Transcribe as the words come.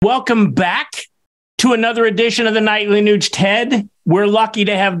Welcome back to another edition of the Nightly Nuge. Ted, we're lucky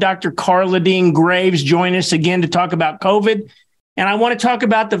to have Dr. Karladine Graves join us again to talk about COVID. And I want to talk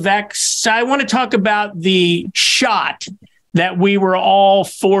about the vaccine. I want to talk about the shot that we were all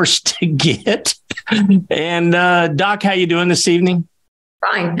forced to get. And Doc, how you doing this evening?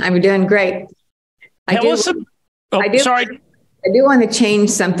 Fine. I'm doing great. I do want to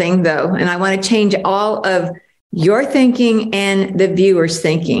change something, though, and I want to change all of your thinking and the viewers'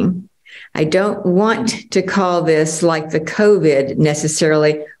 thinking. I don't want to call this like the COVID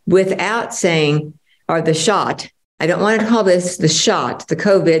necessarily without saying, or the shot. I don't want to call this the shot, the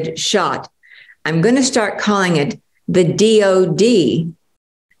COVID shot. I'm going to start calling it the DOD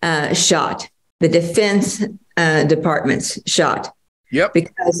shot, the Defense Department's shot. Yep.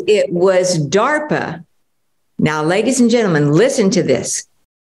 Because it was DARPA. Now, ladies and gentlemen, listen to this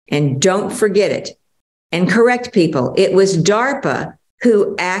and don't forget it and correct people. It was DARPA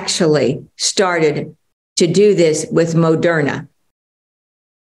who actually started to do this with Moderna,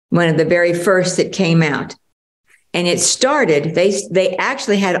 one of the very first that came out. And it started, they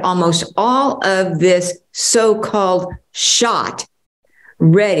actually had almost all of this so-called shot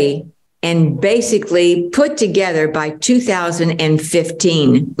ready and basically put together by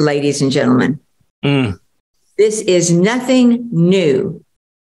 2015, ladies and gentlemen. This is nothing new.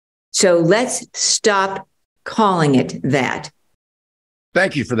 So let's stop calling it that.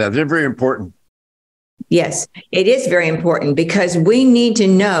 Thank you for that. They're very important. Yes, it is very important because we need to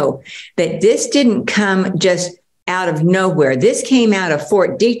know that this didn't come just out of nowhere. This came out of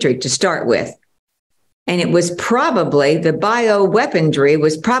Fort Detrick to start with. And it was probably, the bioweaponry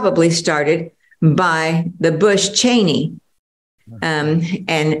was probably started by the Bush-Cheney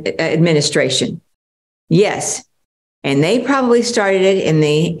and administration. Yes. And they probably started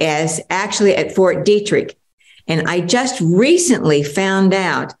it actually at Fort Detrick. And I just recently found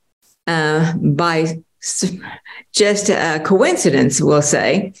out by just a coincidence, we'll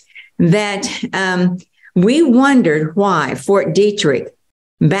say, that we wondered why Fort Detrick,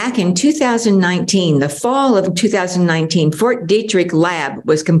 back in 2019, the fall of 2019, Fort Detrick lab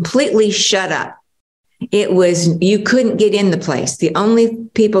was completely shut up. It was, you couldn't get in the place. The only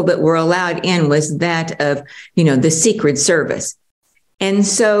people that were allowed in was that of, the Secret Service. And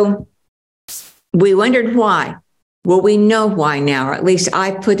so we wondered why. Well, we know why now, or at least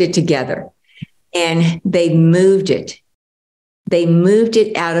I put it together. And they moved it. They moved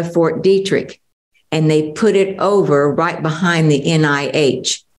it out of Fort Detrick and they put it over right behind the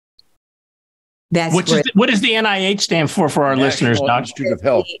NIH. What does the NIH stand for our listeners, Doc? Institute of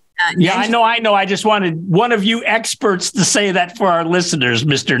Health. Yeah, I know. I just wanted one of you experts to say that for our listeners,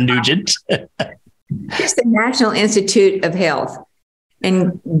 Mr. Nugent. It's the National Institute of Health.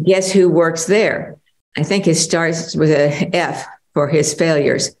 And guess who works there? I think it starts with a F for his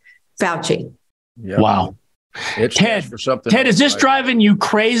failures. Fauci. Yep. Wow. Ted, is this driving you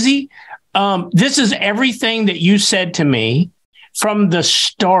crazy? This is everything that you said to me from the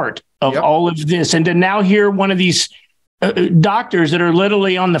start of all of this. And to now hear one of these doctors that are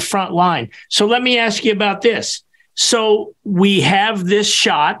literally on the front line. So let me ask you about this. So we have this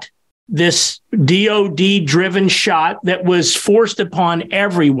shot, this DOD-driven shot that was forced upon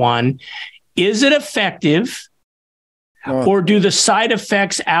everyone. Is it effective, or do the side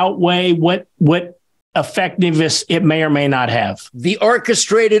effects outweigh what effectiveness it may or may not have? The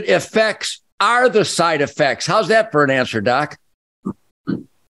orchestrated effects are the side effects. How's that for an answer, Doc?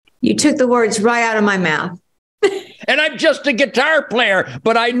 You took the words right out of my mouth. And I'm just a guitar player,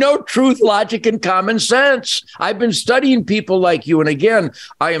 but I know truth, logic, and common sense. I've been studying people like you. And again,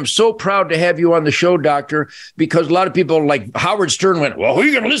 I am so proud to have you on the show, Doctor, because a lot of people like Howard Stern went, well, who are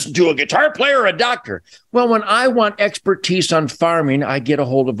you going to listen to, a guitar player or a doctor? Well, when I want expertise on farming, I get a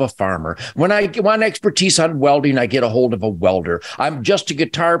hold of a farmer. When I want expertise on welding, I get a hold of a welder. I'm just a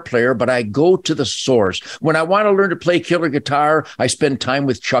guitar player, but I go to the source. When I want to learn to play killer guitar, I spend time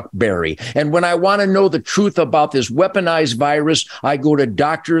with Chuck Berry. And when I want to know the truth about this weaponized virus, I go to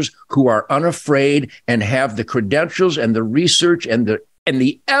doctors who are unafraid and have the credentials and the research and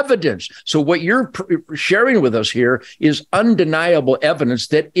the evidence. So what you're sharing with us here is undeniable evidence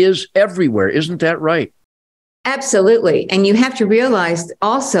that is everywhere. Isn't that right? Atabsolutely. And you have to realize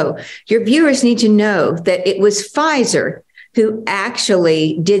also, your viewers need to know that it was Pfizer who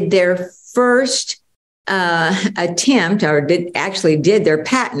actually did their first attempt, or did their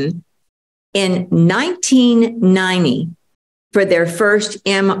patent in 1990 for their first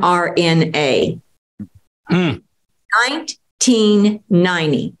mRNA.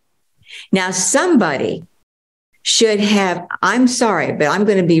 1990. Now, somebody should have, I'm sorry, but I'm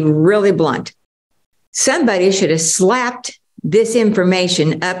going to be really blunt. Somebody should have slapped this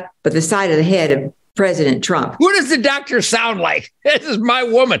information up by the side of the head of President Trump. Who does the doctor sound like? This is my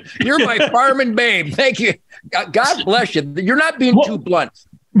woman. You're my fireman babe. Thank you. God bless you. You're not being too blunt.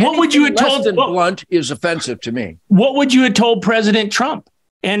 What would you have told? Blunt is offensive to me. What would you have told President Trump?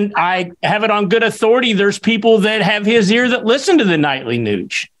 And I have it on good authority. There's people that have his ear that listen to the Nightly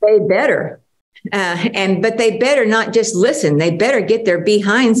Nuge. They better. But they better not just listen. They better get their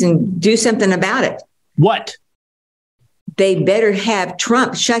behinds and do something about it. What? They better have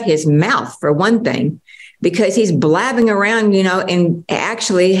Trump shut his mouth, for one thing, because he's blabbing around, and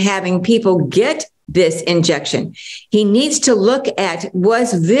actually having people get this injection. He needs to look at,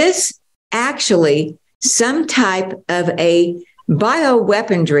 was this actually some type of a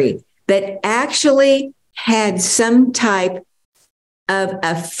bioweaponry that actually had some type of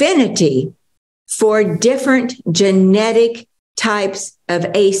affinity for different genetic types of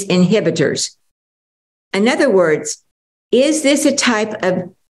ACE inhibitors? In other words, is this a type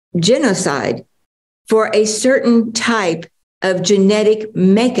of genocide for a certain type of genetic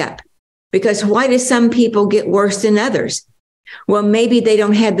makeup? Because why do some people get worse than others? Well, maybe they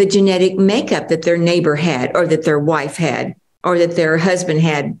don't have the genetic makeup that their neighbor had, or that their wife had, or that their husband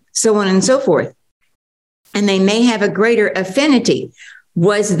had, so on and so forth. And they may have a greater affinity.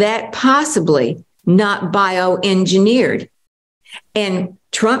 Was that possibly not bioengineered? And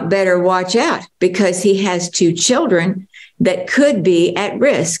Trump better watch out, because he has 2 children that could be at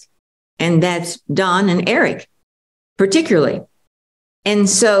risk. And that's Don and Eric, particularly. And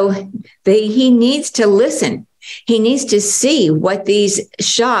so he needs to listen. He needs to see what these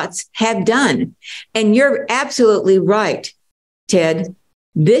shots have done. And you're absolutely right, Ted.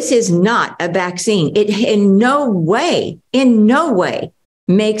 This is not a vaccine. It in no way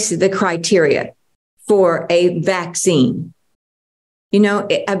makes the criteria for a vaccine.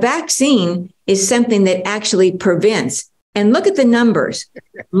 A vaccine is something that actually prevents. And look at the numbers.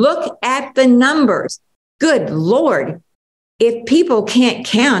 Look at the numbers. Good Lord. If people can't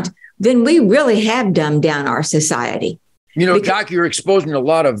count, then we really have dumbed down our society. Doc, you're exposing a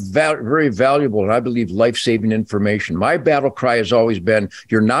lot of very valuable and I believe life-saving information. My battle cry has always been,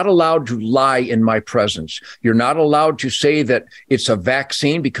 you're not allowed to lie in my presence. You're not allowed to say that it's a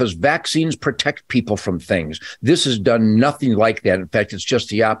vaccine, because vaccines protect people from things. This has done nothing like that. In fact, it's just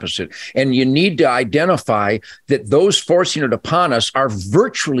the opposite. And you need to identify that those forcing it upon us are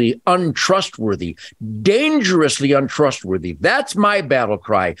virtually untrustworthy, dangerously untrustworthy. That's my battle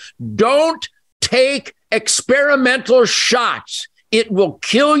cry. Don't take experimental shots. It will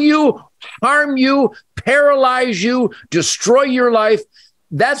kill you, harm you, paralyze you, destroy your life.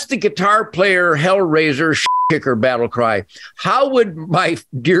 That's the guitar player, hellraiser, kicker battle cry. How would my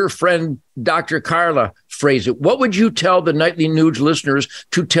dear friend, Dr. Carla, phrase it? What would you tell the Nightly Nuge listeners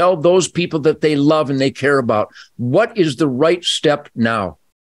to tell those people that they love and they care about? What is the right step now?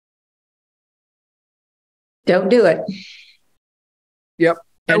 Don't do it. Yep.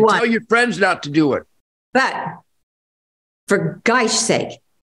 And tell your friends not to do it. But for gosh sake,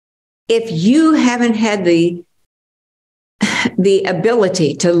 if you haven't had the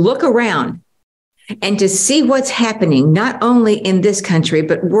ability to look around and to see what's happening, not only in this country,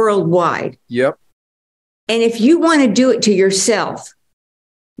 but worldwide. Yep. And if you want to do it to yourself,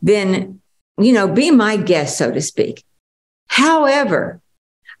 then, be my guest, so to speak. However,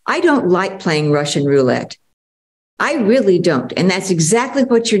 I don't like playing Russian roulette. I really don't. And that's exactly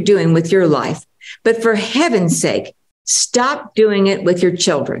what you're doing with your life. But for heaven's sake, stop doing it with your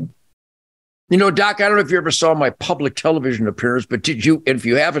children. Doc, I don't know if you ever saw my public television appearance, but did you? If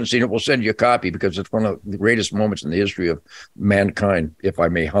you haven't seen it, we'll send you a copy, because it's one of the greatest moments in the history of mankind, if I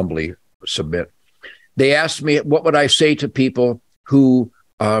may humbly submit. They asked me, what would I say to people who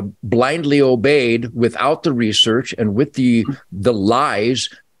blindly obeyed without the research and with the lies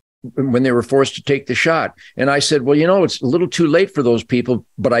when they were forced to take the shot? And I said, well, it's a little too late for those people,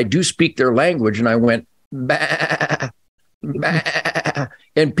 but I do speak their language. And I went, bah, bah.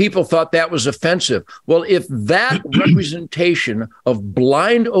 And people thought that was offensive. Well, if that representation of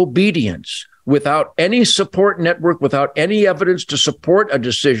blind obedience without any support network, without any evidence to support a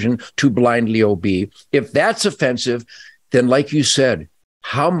decision to blindly obey, if that's offensive, then like you said,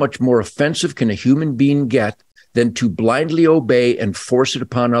 how much more offensive can a human being get than to blindly obey and force it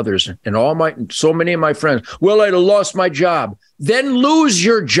upon others? And so many of my friends, well, I'd have lost my job. Then lose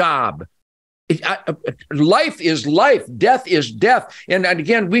your job. Life is life. Death is death. And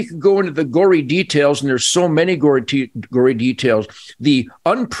again, we could go into the gory details, and there's so many gory details. The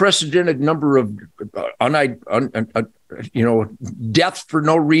unprecedented number of death for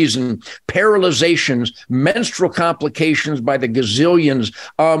no reason, paralyzations, menstrual complications by the gazillions,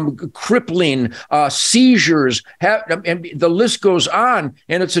 crippling, seizures, and the list goes on.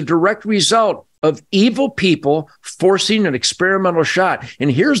 And it's a direct result of evil people forcing an experimental shot.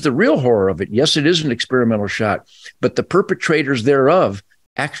 And here's the real horror of it. Yes, it is an experimental shot, but the perpetrators thereof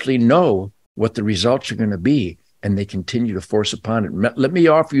actually know what the results are going to be, and they continue to force upon it. Let me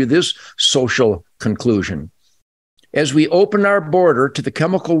offer you this social conclusion. As we open our border to the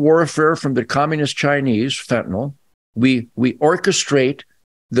chemical warfare from the communist Chinese, fentanyl, we orchestrate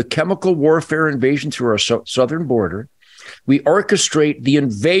the chemical warfare invasion through our southern border. We orchestrate the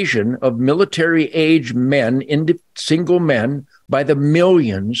invasion of military-age men, single men, by the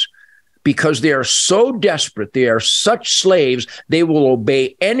millions, because they are so desperate, they are such slaves, they will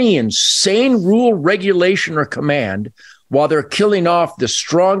obey any insane rule, regulation, or command, while they're killing off the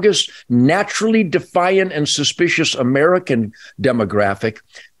strongest, naturally defiant and suspicious American demographic,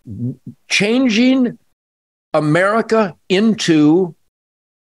 changing America into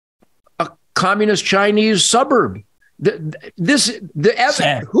a communist Chinese suburb.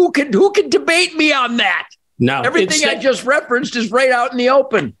 Who can debate me on that? No, everything I just referenced is right out in the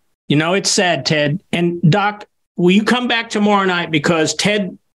open. It's sad, Ted. And Doc, will you come back tomorrow night? Because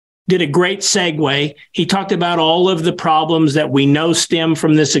Ted did a great segue. He talked about all of the problems that we know stem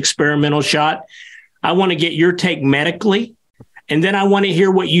from this experimental shot. I want to get your take medically, and then I want to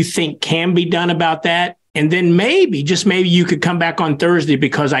hear what you think can be done about that. And then maybe, just maybe, you could come back on Thursday,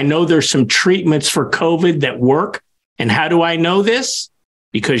 because I know there's some treatments for COVID that work. And how do I know this?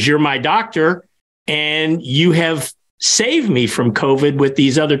 Because you're my doctor and you have saved me from COVID with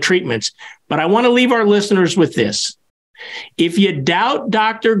these other treatments. But I want to leave our listeners with this. If you doubt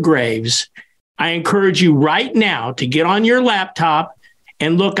Dr. Graves, I encourage you right now to get on your laptop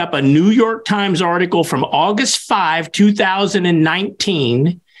and look up a New York Times article from August 5,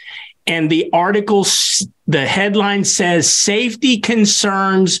 2019. And the article, the headline says, "Safety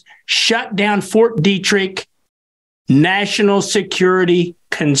Concerns Shut Down Fort Detrick, National Security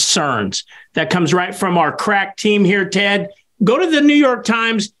Concerns." That comes right from our crack team here, Ted. Go to the New York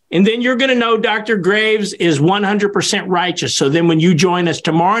Times, and then you're going to know Dr. Graves is 100% righteous. So then when you join us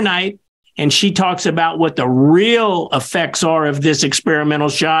tomorrow night and she talks about what the real effects are of this experimental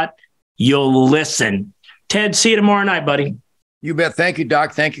shot, you'll listen. Ted, see you tomorrow night, buddy. You bet. Thank you,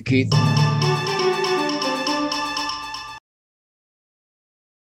 Doc. Thank you, Keith.